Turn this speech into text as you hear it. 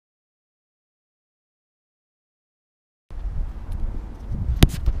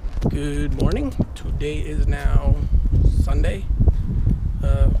Good morning. Today is now Sunday.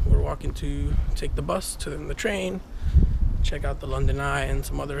 We're walking to take the bus to the train, check out the London Eye and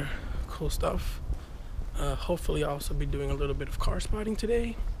some other cool stuff. Hopefully I'll also be doing a little bit of car spotting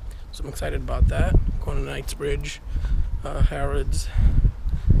today, so I'm excited about that. Going to Knightsbridge, Harrods,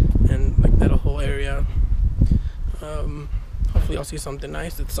 and like that whole area. Hopefully I'll see something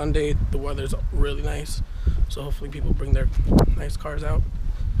nice. It's Sunday, the weather's really nice, so hopefully people bring their nice cars out.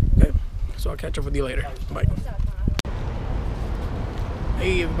 Okay, so I'll catch up with you later. Bye.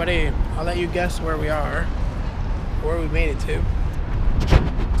 Hey everybody, I'll let you guess where we are, where we made it to.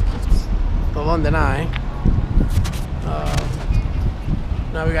 The London Eye.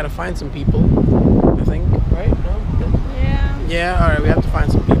 Now we gotta find some people, I think, right? No? Yeah. Yeah, alright, we have to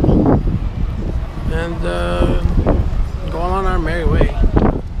find some people. And go on our merry way.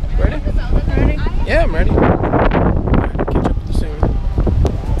 Ready? Ready? Yeah, I'm ready. Alright, catch up with you soon.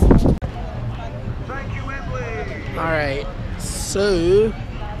 Alright, so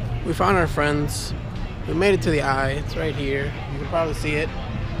we found our friends. We made it to the Eye. It's right here. You can probably see it.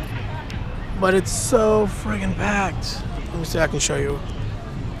 But it's so friggin' packed. Let me see if I can show you.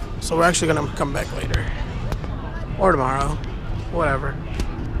 So we're actually gonna come back later. Or tomorrow. Whatever.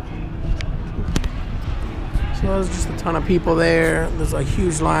 So there's just a ton of people there. There's a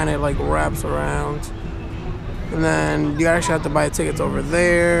huge line. It like wraps around. And then you actually have to buy tickets over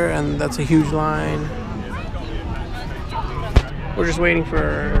there. And that's a huge line. We're just waiting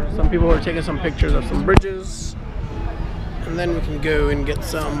for some people who are taking some pictures of some bridges. And then we can go and get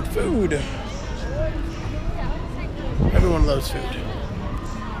some food. Everyone loves food.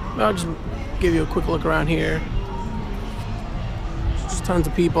 I'll just give you a quick look around here. Just tons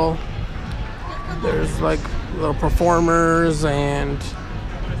of people. There's like little performers and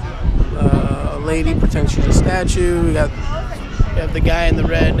a lady pretends she's a statue. We have the guy in the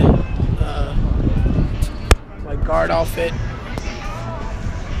red like guard outfit.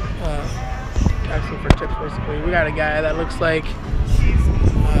 Asking for tips basically. We got a guy that looks like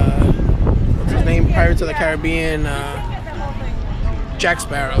what's his name? Pirates of the Caribbean, Jack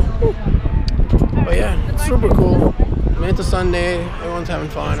Sparrow. But yeah, it's super cool. I mean, it's a Sunday, everyone's having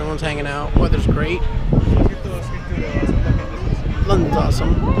fun, everyone's hanging out, weather's great. London's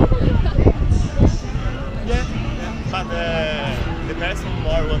awesome. Yeah, but the person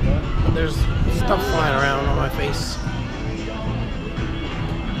more water. There's stuff flying around on my face.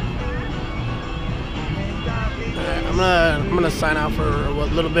 I'm gonna sign out for a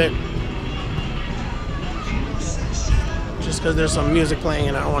little bit, just because there's some music playing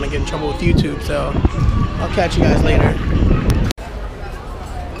and I don't want to get in trouble with YouTube. So I'll catch you guys later.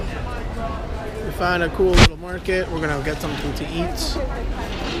 We found a cool little market. We're gonna get something to eat.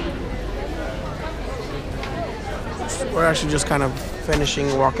 We're actually just kind of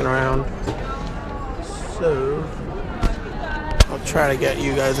finishing walking around. So I'll try to get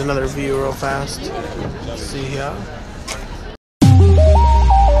you guys another view real fast. Let's see here.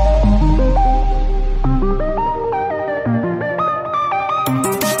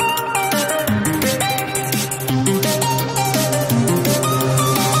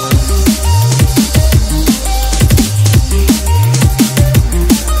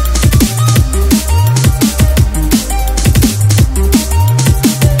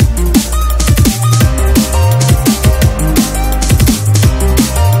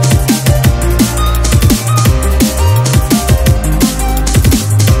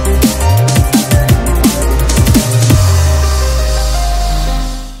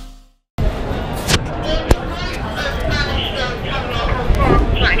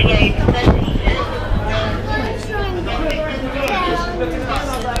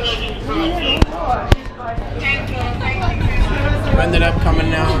 Ended up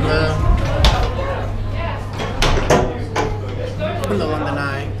coming out the London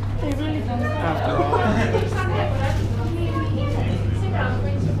Eye after all.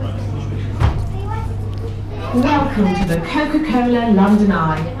 Welcome to the Coca-Cola London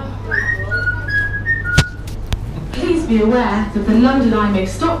Eye. Please be aware that the London Eye may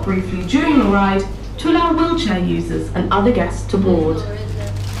stop briefly during your ride to allow wheelchair users and other guests to board.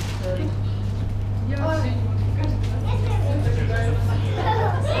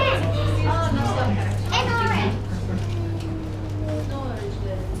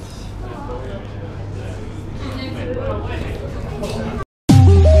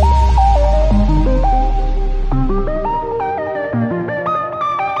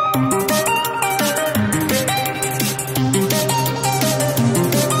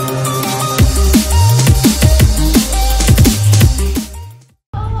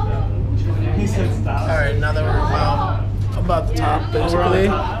 Alright, now that we're about the top, basically.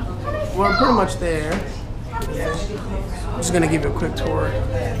 we're pretty much there. I'm just gonna give you a quick tour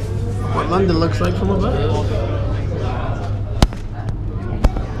of what London looks like from above.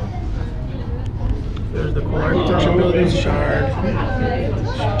 There's the cool architecture buildings, Shard,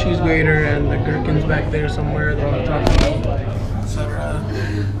 Cheese Grater, and the Gherkins back there somewhere. They're on the top of it, etc.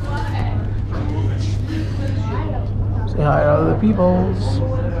 Say hi to other peoples.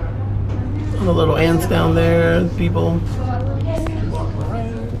 And the little ants down there, people.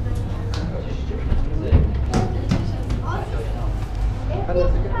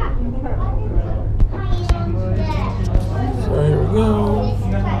 So here we go.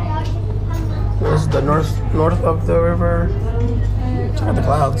 This is the north of the river. Check out the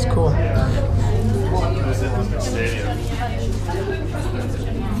clouds, cool.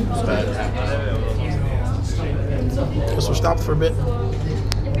 Guess we're stopped for a bit.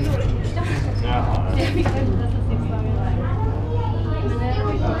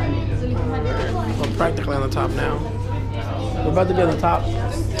 We're practically on the top now. We're about to be on the top.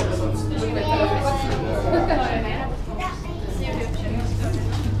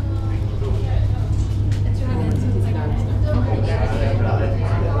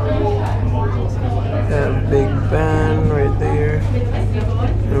 Big Ben right there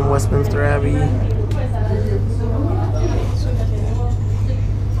in Westminster Abbey.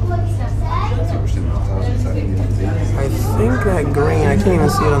 I think that green, I can't even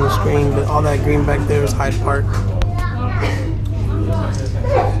see it on the screen, but all that green back there is Hyde Park.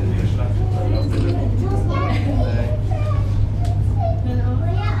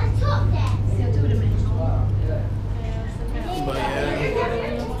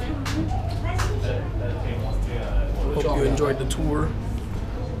 Hope you enjoyed the tour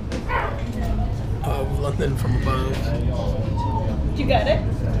of London from above. You got it?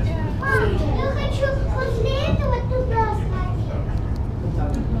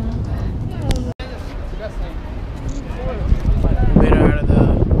 We made it out of the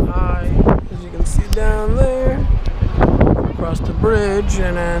eye, as you can see down there, across the bridge,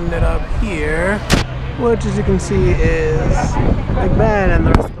 and ended up here, which, as you can see, is Big Ben and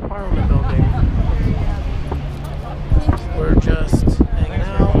the rest of the Parliament building. We're just hanging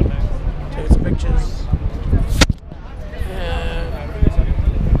out, taking some pictures, and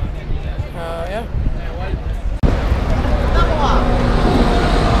yeah.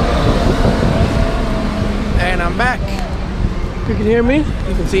 And I'm back. You can hear me.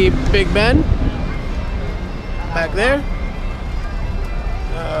 You can see Big Ben back there.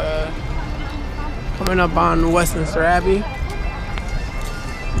 Coming up on Westminster Abbey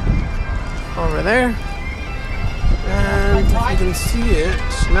over there. And if you can see it,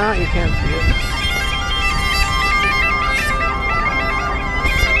 no, you can't see it.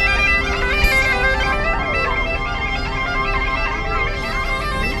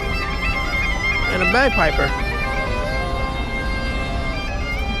 And a bagpiper.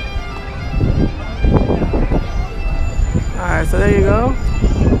 Alright, so there you go.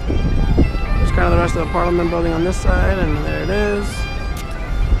 There's kind of the rest of the Parliament building on this side, and there it is.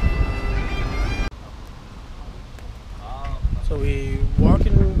 So we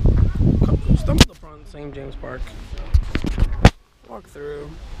stumbled upon St. James Park. Walk through.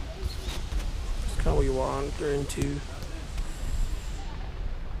 It's kind of what you wander into.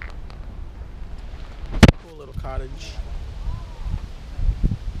 Cool little cottage.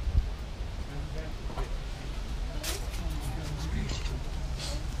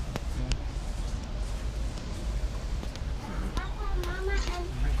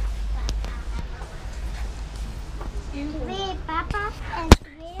 Papa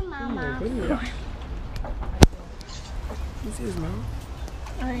and Mama. You see his mouth?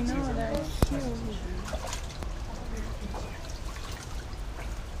 I know, that's cute.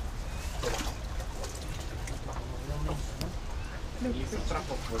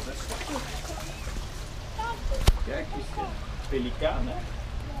 Pelicana.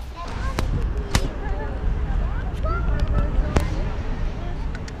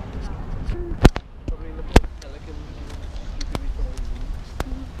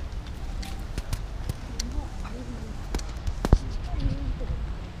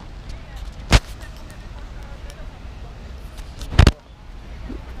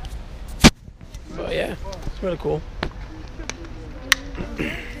 But yeah, it's really cool.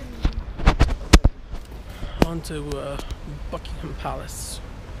 On to Buckingham Palace.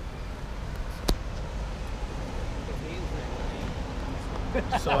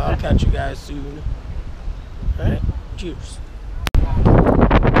 So I'll catch you guys soon. Alright, cheers.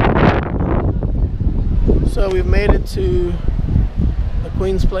 So we've made it to the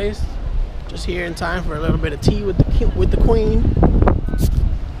Queen's Place. Just here in time for a little bit of tea with the Queen.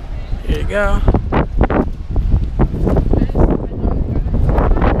 Here you go.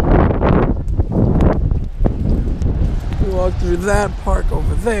 We walk through that park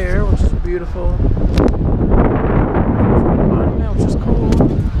over there, which is beautiful. Now it's just cold,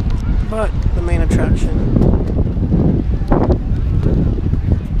 but the main attraction.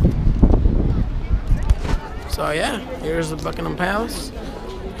 So yeah, here's the Buckingham Palace.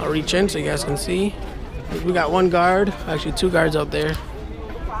 I'll reach in so you guys can see. We got one guard, actually 2 guards out there.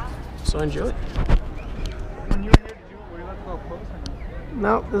 So enjoy it. When you were here, were you allowed to go close or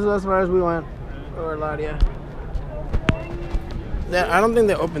no? No, this is as far as we went. Or allowed, yeah. I don't think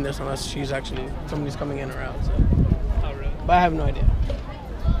they open this unless somebody's coming in or out. So. Oh, really? But I have no idea.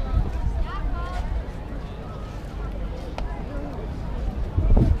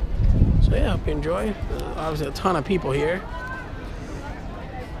 So yeah, hope you enjoy. There's obviously a ton of people here.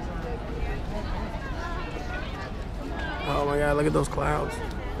 Oh my god, look at those clouds.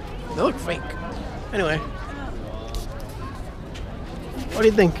 They look fake. Anyway. What do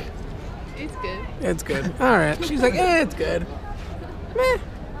you think? It's good. It's good. Alright. She's like, it's good. Meh.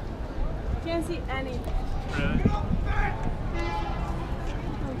 Can't see any. Really?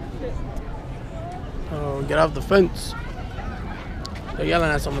 Oh, get off the fence. They're yelling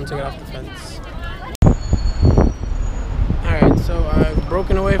at someone to get off the fence. Alright, so I've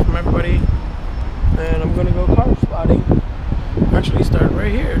broken away from everybody and I'm gonna go car spotting. Actually start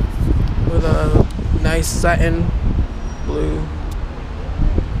right here with a nice satin blue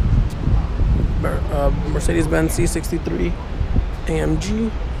Mercedes-Benz C63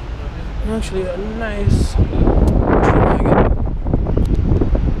 AMG. Actually a nice wagon.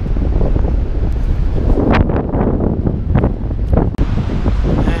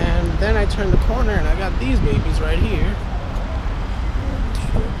 And then I turned the corner and I got these babies right here.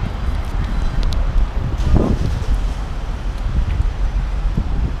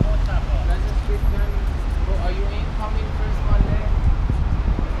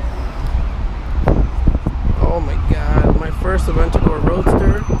 Oh my god, my first Aventador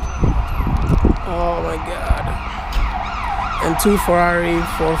Roadster. Oh my god. And 2 Ferrari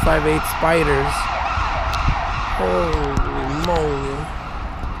 458 Spiders. Holy moly.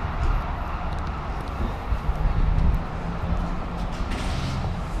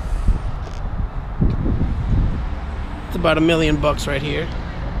 It's about $1 million right here.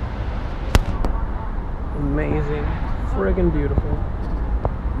 Amazing. Friggin' beautiful.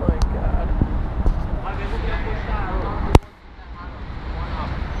 My god.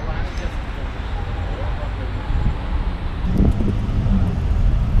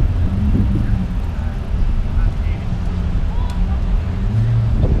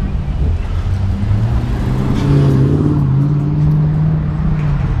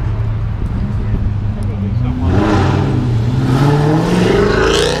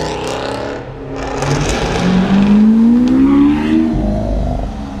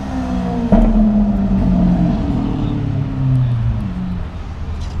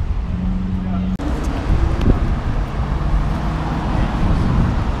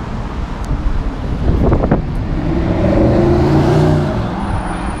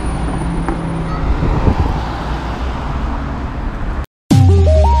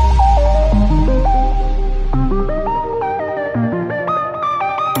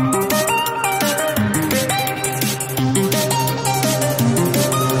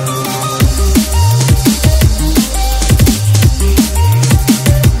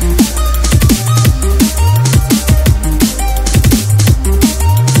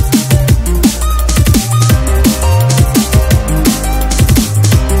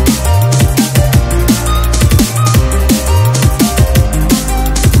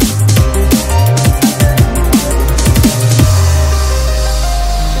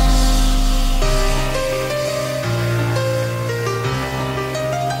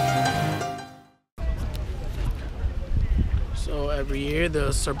 So every year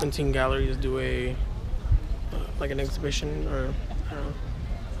the Serpentine Galleries do a like an exhibition or a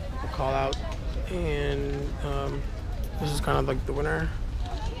call out, and this is kind of like the winner.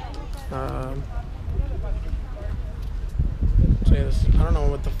 So yeah, I don't know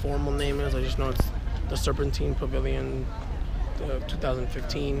what the formal name is. I just know it's the Serpentine Pavilion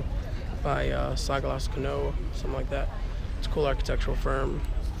 2015 by Saglas Cano, something like that. It's a cool architectural firm.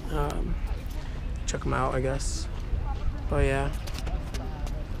 Check them out, I guess. But yeah.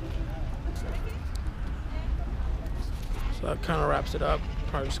 So that kind of wraps it up.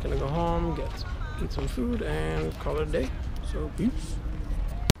 Probably just gonna go home, eat some food, and call it a day. So peace.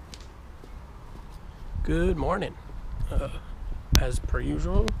 Good morning. As per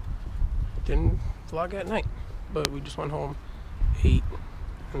usual, didn't vlog at night, but we just went home, ate,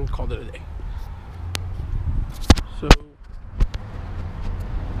 and called it a day. So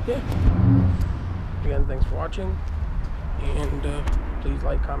yeah, again, thanks for watching, and please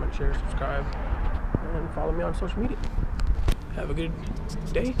like, comment, share, subscribe, and follow me on social media. Have a good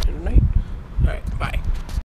day and night. All right, bye.